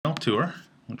Tour,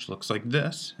 which looks like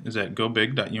this, is at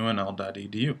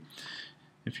gobig.unl.edu.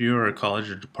 If you are a college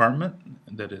or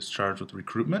department that is charged with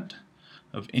recruitment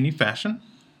of any fashion,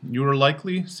 you are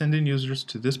likely sending users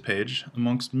to this page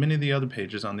amongst many of the other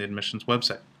pages on the admissions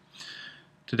website.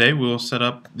 Today we will set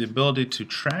up the ability to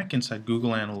track inside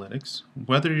Google Analytics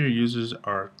whether your users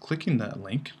are clicking that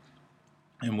link,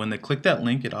 and when they click that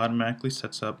link it automatically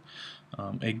sets up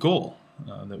a goal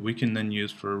that we can then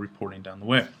use for reporting down the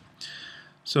way.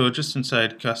 So just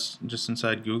inside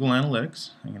Google Analytics,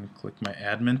 I'm going to click my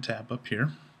admin tab up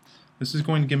here. This is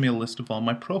going to give me a list of all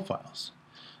my profiles.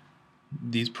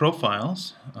 These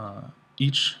profiles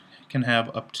each can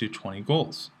have up to 20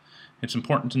 goals. It's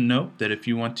important to note that if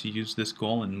you want to use this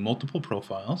goal in multiple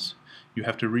profiles, you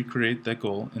have to recreate that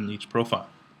goal in each profile.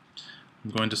 I'm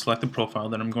going to select the profile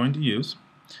that I'm going to use,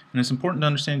 and it's important to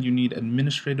understand you need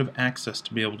administrative access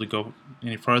to be able to go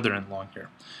any farther along here.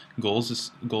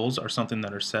 Goals are something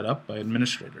that are set up by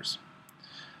administrators.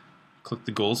 Click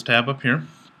the Goals tab up here,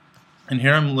 and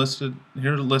here it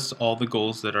lists all the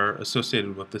goals that are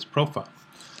associated with this profile.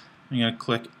 I'm going to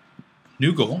click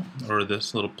New Goal, or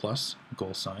this little plus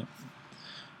goal sign.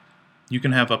 You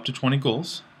can have up to 20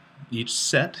 goals. Each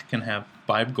set can have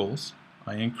 5 goals.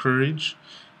 I encourage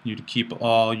you to keep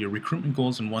all your recruitment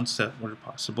goals in one set where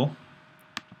possible.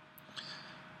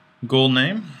 Goal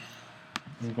name,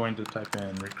 I'm going to type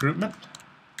in recruitment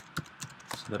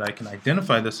so that I can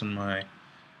identify this in my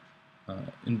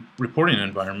reporting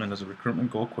environment as a recruitment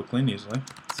goal quickly and easily.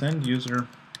 Send user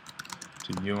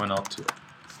to UNL Tour.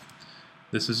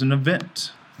 This is an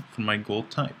event for my goal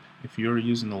type. If you are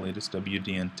using the latest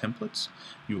WDN templates,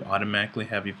 you automatically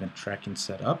have event tracking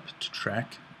set up to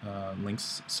track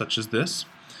links such as this.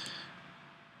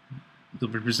 They'll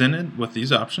be presented with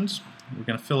these options. We're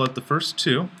going to fill out the first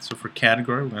two. So for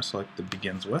category, we're going to select the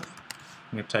begins with.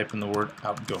 I'm going to type in the word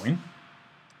outgoing.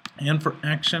 And for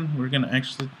action, we're going to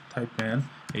actually type in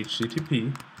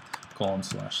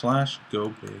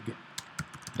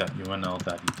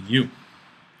http://gobig.unl.edu.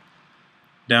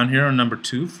 Down here on number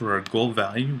 2, for our goal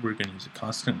value, we're going to use a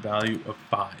constant value of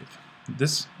 5.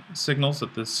 This signals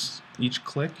that each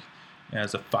click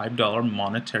has a $5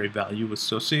 monetary value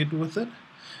associated with it.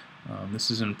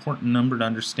 This is an important number to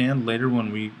understand later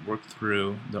when we work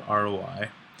through the ROI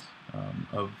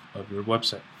of your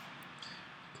website.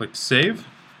 Click Save,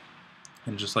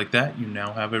 and just like that, you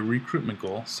now have a recruitment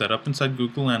goal set up inside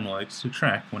Google Analytics to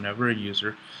track whenever a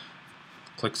user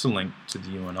clicks a link to the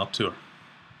UNL Tour.